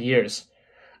throughout the years.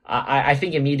 I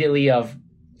think immediately of,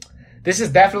 this is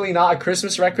definitely not a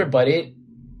Christmas record, but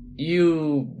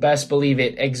you best believe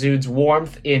it exudes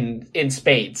warmth in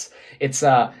spades. It's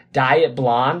Diet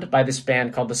Blonde by this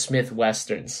band called the Smith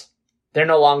Westerns. They're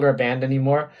no longer a band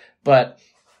anymore, but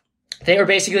they were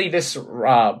basically this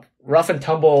rough and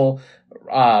tumble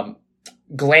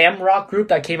glam rock group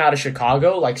that came out of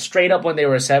Chicago. Like straight up when they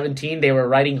were 17, they were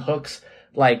writing hooks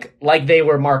like they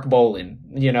were Mark Bolan,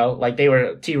 like they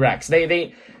were T-Rex.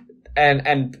 They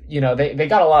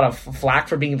got a lot of flack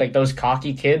for being like those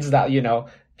cocky kids that,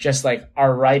 just like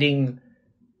are writing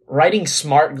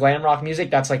smart glam rock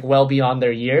music that's like well beyond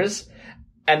their years.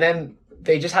 And then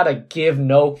they just had a give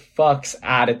no fucks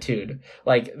attitude.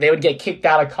 Like they would get kicked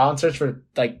out of concerts for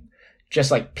like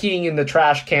just like peeing in the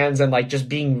trash cans and like just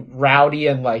being rowdy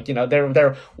and like,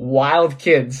 they're wild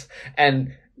kids.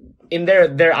 And in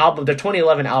their album, their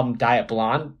 2011 album Diet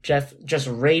Blonde, Jeff just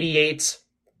radiates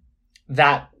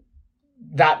that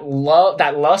love,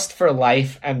 that lust for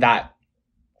life, and that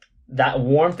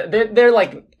warmth. They're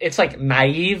like, it's like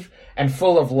naive and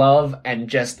full of love and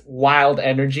just wild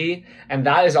energy. And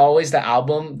that is always the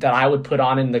album that I would put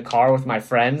on in the car with my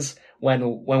friends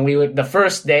when we would, the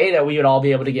first day that we would all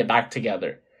be able to get back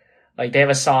together. Like they have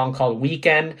a song called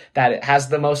Weekend that has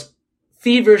the most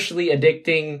feverishly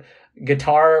addicting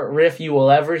guitar riff you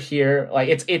will ever hear. Like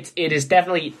it is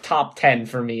definitely top 10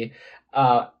 for me.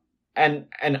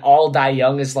 And All Die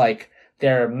Young is like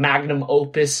their magnum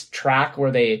opus track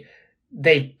where they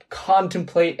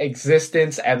contemplate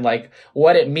existence and like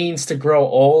what it means to grow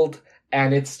old.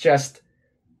 And it's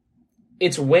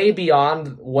way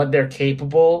beyond what they're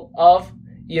capable of.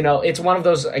 It's one of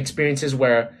those experiences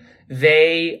where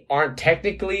they aren't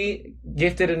technically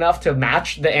gifted enough to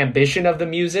match the ambition of the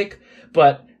music,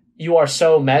 but you are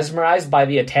so mesmerized by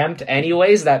the attempt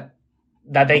anyways that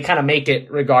they kind of make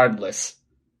it regardless.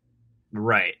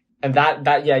 Right. And that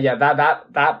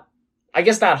I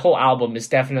guess that whole album is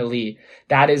definitely,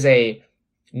 that is a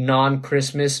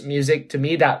non-Christmas music, to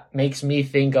me, that makes me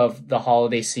think of the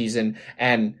holiday season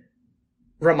and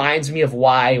reminds me of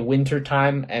why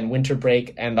wintertime and winter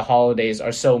break and the holidays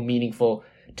are so meaningful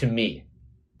to me.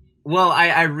 Well,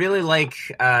 I really like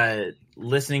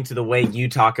listening to the way you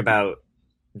talk about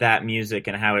that music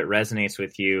and how it resonates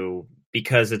with you,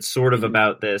 because it's sort of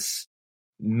about this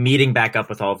meeting back up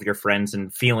with all of your friends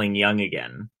and feeling young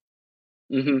again.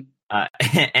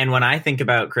 And when I think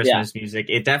about Christmas music,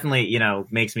 it definitely, you know,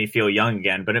 makes me feel young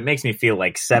again, but it makes me feel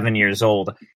like 7 years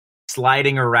old,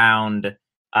 sliding around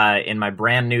in my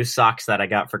brand new socks that I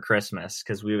got for Christmas,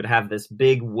 because we would have this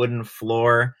big wooden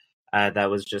floor that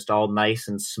was just all nice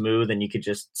and smooth, and you could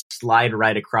just slide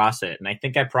right across it. And I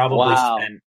think I probably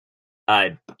spent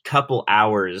a couple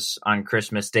hours on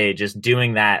Christmas Day just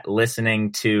doing that,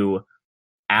 listening to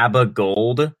ABBA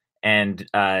Gold and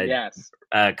a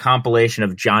compilation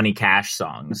of Johnny Cash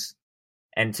songs.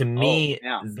 And to me,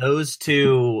 those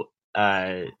two,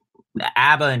 ABBA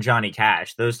and Johnny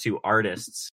Cash, those two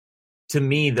artists, to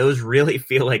me, those really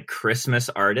feel like Christmas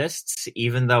artists,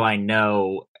 even though I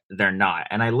know they're not.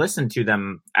 And I listen to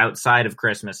them outside of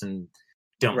Christmas and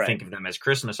don't think of them as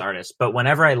Christmas artists. But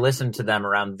whenever I listen to them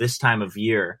around this time of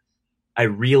year, I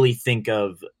really think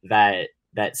of that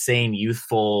same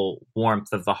youthful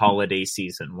warmth of the holiday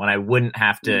season, when I wouldn't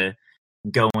have to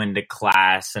go into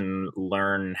class and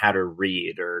learn how to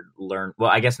read well,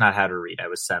 I guess not how to read. I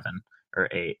was 7 or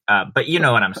 8. But you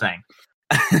know what I'm saying.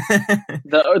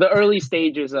 the early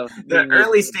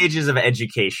stages of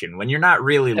education, when you're not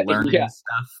really learning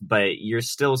stuff, but you're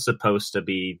still supposed to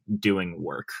be doing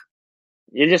work.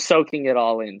 You're just soaking it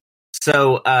all in.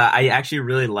 So I actually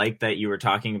really like that you were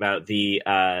talking about the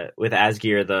with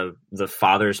Asgeir the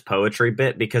father's poetry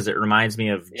bit, because it reminds me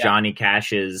of Johnny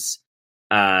Cash's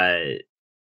My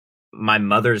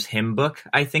Mother's Hymn Book,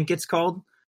 I think it's called.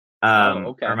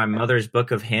 Or My Mother's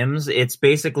Book of Hymns. It's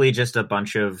basically just a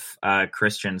bunch of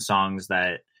Christian songs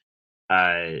that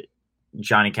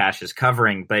Johnny Cash is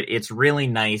covering, but it's really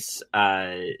nice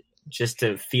just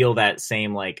to feel that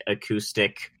same like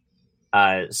acoustic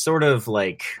sort of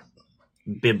like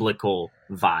biblical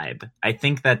vibe. I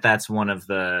think that's one of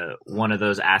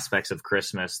those aspects of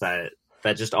Christmas that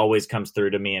just always comes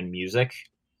through to me in music.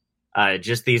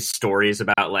 Just these stories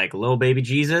about like little baby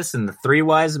Jesus and the 3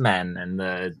 wise men and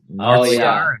the North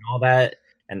Star and all that,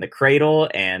 and the cradle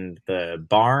and the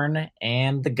barn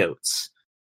and the goats.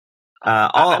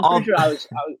 I'm pretty sure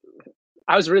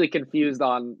I was really confused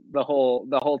on the whole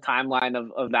timeline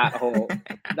of that whole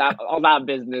all that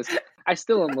business. I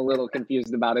still am a little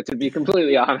confused about it, to be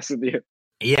completely honest with you.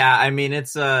 Yeah, I mean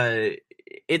it's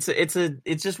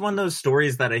just one of those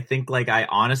stories that I think like I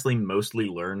honestly mostly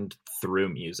learned through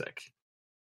music.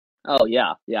 Oh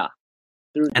yeah.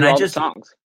 Through and all the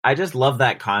songs. I just love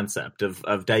that concept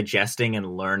of digesting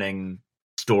and learning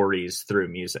stories through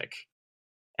music.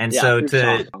 And so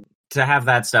to have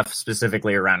that stuff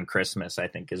specifically around Christmas, I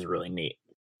think is really neat.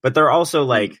 But they're also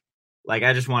like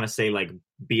I just want to say, like,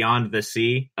 Beyond the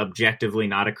Sea, objectively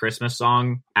not a Christmas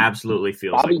song, absolutely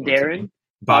feels Bobby like Darin.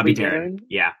 Bobby Darin.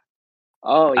 Yeah.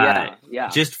 Oh yeah, yeah.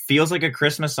 Just feels like a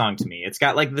Christmas song to me. It's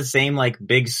got like the same like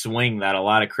big swing that a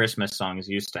lot of Christmas songs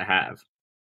used to have.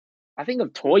 I think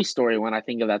of Toy Story when I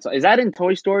think of that song. Is that in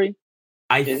Toy Story?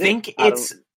 I don't think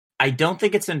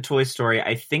it's in Toy Story.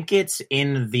 I think it's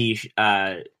in the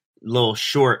little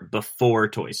short before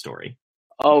Toy Story.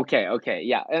 Okay,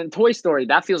 yeah. And Toy Story,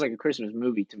 that feels like a Christmas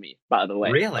movie to me, by the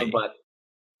way. Really? But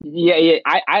yeah,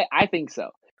 I think so.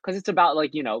 Because it's about,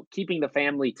 like, you know, keeping the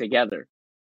family together.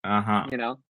 Uh-huh. You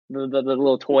know, the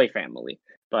little toy family.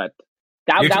 But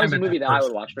that was a movie that I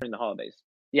would watch during the holidays.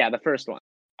 Yeah, the first one.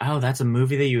 Oh, that's a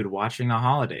movie that you would watch during the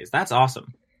holidays. That's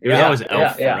awesome. It was always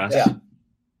Elf for us. Yeah.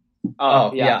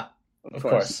 Oh, yeah. Of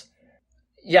course.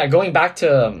 Yeah, going back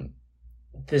to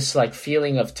this, like,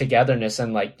 feeling of togetherness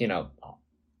and, like, you know,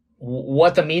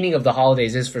 what the meaning of the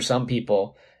holidays is for some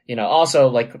people. You know, also,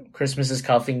 like, Christmas is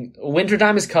cuffing.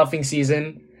 Wintertime is cuffing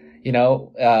season. You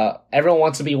know, everyone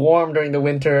wants to be warm during the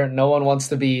winter. No one wants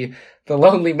to be the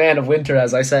lonely man of winter,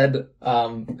 as I said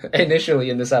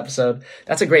initially in this episode.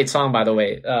 That's a great song, by the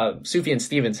way. Sufjan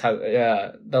Stevens has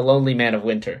The Lonely Man of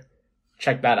Winter.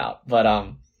 Check that out.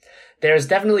 But there's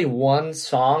definitely one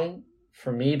song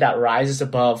for me that rises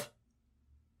above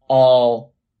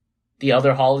all the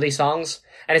other holiday songs.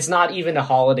 And it's not even a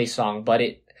holiday song, but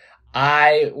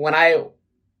when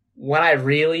I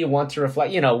really want to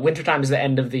reflect, you know, wintertime is the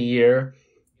end of the year.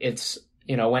 It's,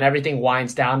 you know, when everything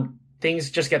winds down, things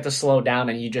just get to slow down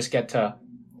and you just get to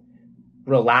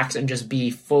relax and just be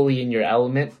fully in your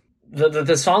element.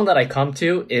 The song that I come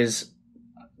to is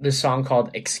this song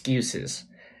called Excuses.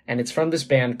 And it's from this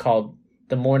band called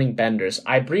the Morning Benders.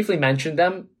 I briefly mentioned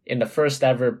them in the first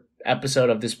ever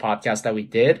episode of this podcast that we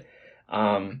did.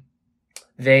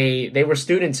 They were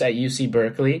students at UC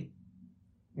Berkeley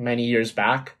many years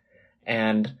back,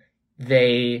 and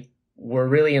they were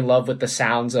really in love with the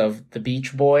sounds of the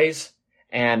Beach Boys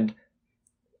and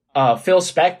Phil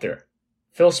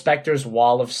Spector's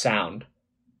Wall of Sound,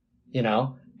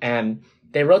 and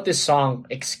they wrote this song,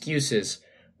 Excuses,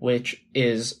 which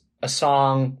is a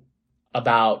song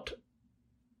about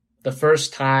the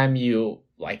first time you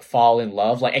like fall in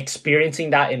love, like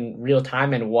experiencing that in real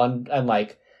time and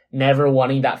like never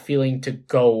wanting that feeling to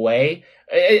go away.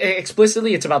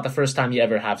 Explicitly, it's about the first time you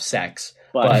ever have sex,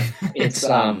 but it's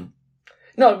no,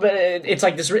 but it's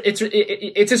like this.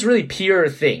 It's this really pure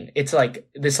thing. It's like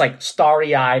this, like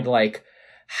starry-eyed, like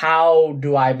how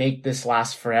do I make this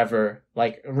last forever?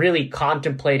 Like really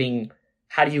contemplating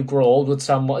how do you grow old with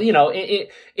someone.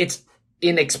 It's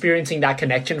in experiencing that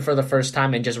connection for the first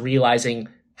time and just realizing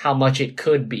how much it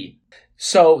could be.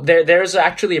 So there's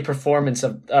actually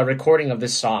a recording of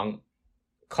this song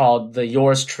called the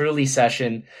Yours Truly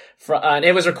session. And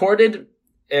it was recorded.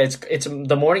 It's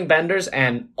the Morning Benders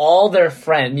and all their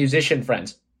musician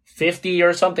friends, 50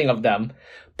 or something of them,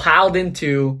 piled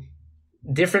into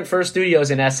different first studios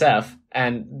in SF.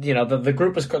 And, the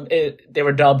group they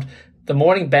were dubbed the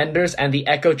Morning Benders and the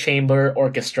Echo Chamber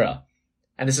Orchestra.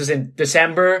 And this was in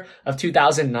December of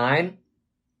 2009.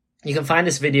 You can find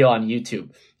this video on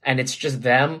YouTube, and it's just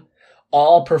them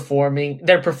all performing.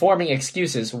 They're performing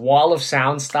Excuses, Wall of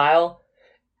Sound style,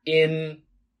 in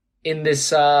this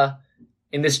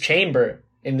chamber,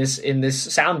 in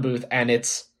this sound booth, and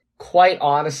it's quite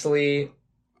honestly,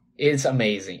 it's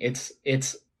amazing. It's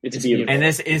beautiful. And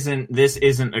this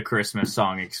isn't a Christmas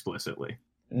song explicitly.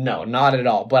 No, not at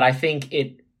all. But I think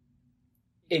it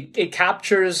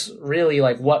captures really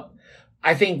like what.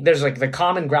 I think there's like the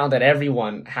common ground that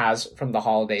everyone has from the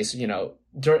holidays,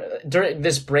 during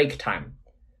this break time,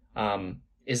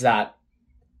 is that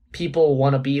people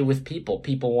want to be with people.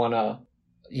 People want to,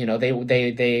 they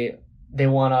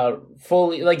want to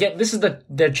fully this is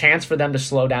the chance for them to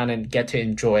slow down and get to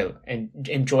enjoy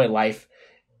life,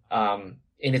 in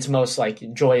its most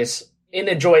like joyous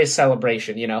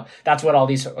celebration. That's what all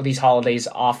these holidays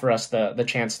offer us the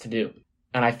chance to do.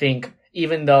 And I think,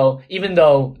 even though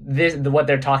what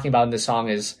they're talking about in this song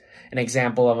is an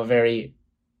example of an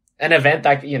event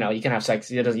that, you can have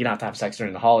sex. You don't have to have sex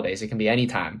during the holidays. It can be any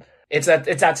time. It's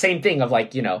that same thing of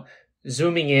like,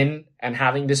 zooming in and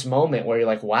having this moment where you're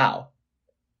like, wow,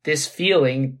 this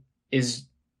feeling this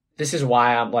is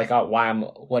why I'm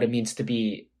what it means to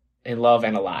be in love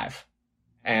and alive.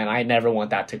 And I never want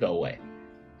that to go away.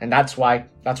 And that's why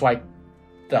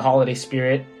the holiday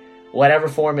spirit, whatever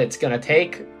form it's going to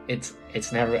take, I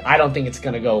don't think it's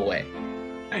going to go away.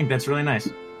 I think that's really nice.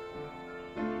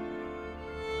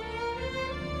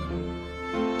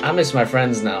 I miss my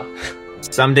friends now.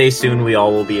 Someday soon we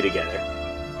all will be together.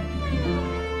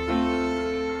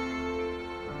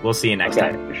 We'll see you next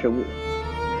time. Sure.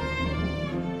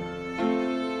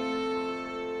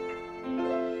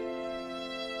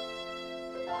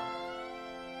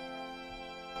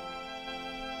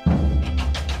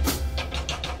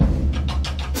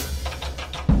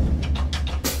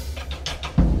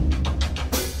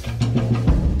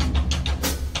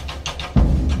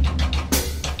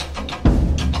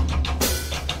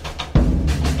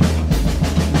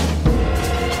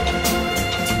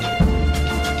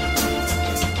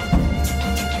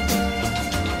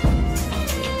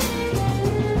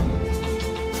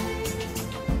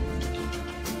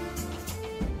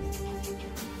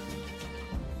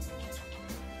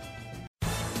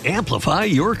 Amplify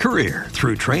your career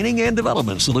through training and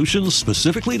development solutions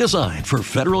specifically designed for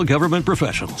federal government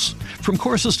professionals. From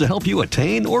courses to help you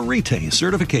attain or retain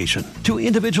certification, to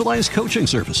individualized coaching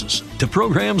services, to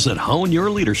programs that hone your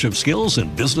leadership skills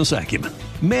and business acumen,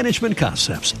 Management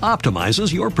Concepts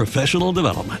optimizes your professional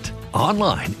development.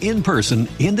 Online, in person,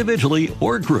 individually,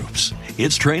 or groups,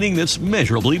 it's training that's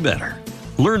measurably better.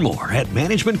 Learn more at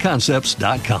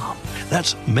managementconcepts.com.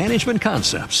 That's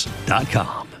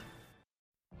managementconcepts.com.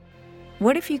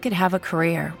 What if you could have a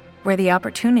career where the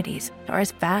opportunities are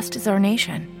as vast as our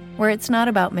nation, where it's not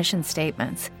about mission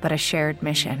statements, but a shared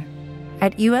mission?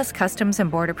 At U.S. Customs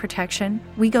and Border Protection,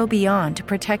 we go beyond to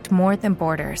protect more than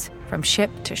borders. From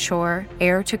ship to shore,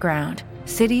 air to ground,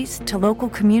 cities to local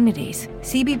communities,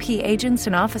 CBP agents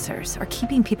and officers are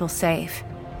keeping people safe.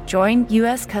 Join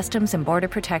U.S. Customs and Border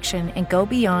Protection and go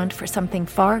beyond for something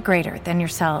far greater than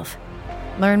yourself.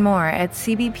 Learn more at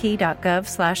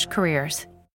cbp.gov/careers.